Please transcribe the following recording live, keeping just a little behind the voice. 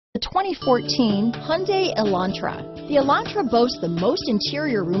2014 Hyundai Elantra. The Elantra boasts the most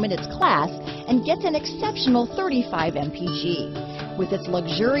interior room in its class and gets an exceptional 35 mpg. With its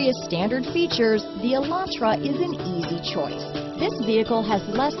luxurious standard features, the Elantra is an easy choice. This vehicle has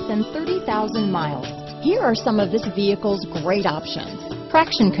less than 30,000 miles. Here are some of this vehicle's great options: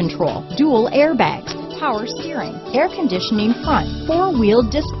 traction control, dual airbags, power steering, air conditioning front, four-wheel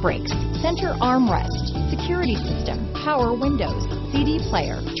disc brakes, center armrest, security system, power windows, CD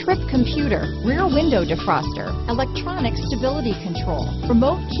player, trip computer, rear window defroster, electronic stability control,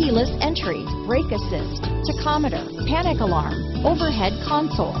 remote keyless entry, brake assist, tachometer, panic alarm, overhead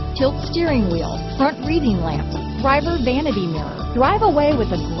console, tilt steering wheel, front reading lamps, driver vanity mirror. Drive away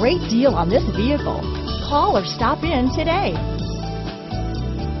with a great deal on this vehicle. Call or stop in today.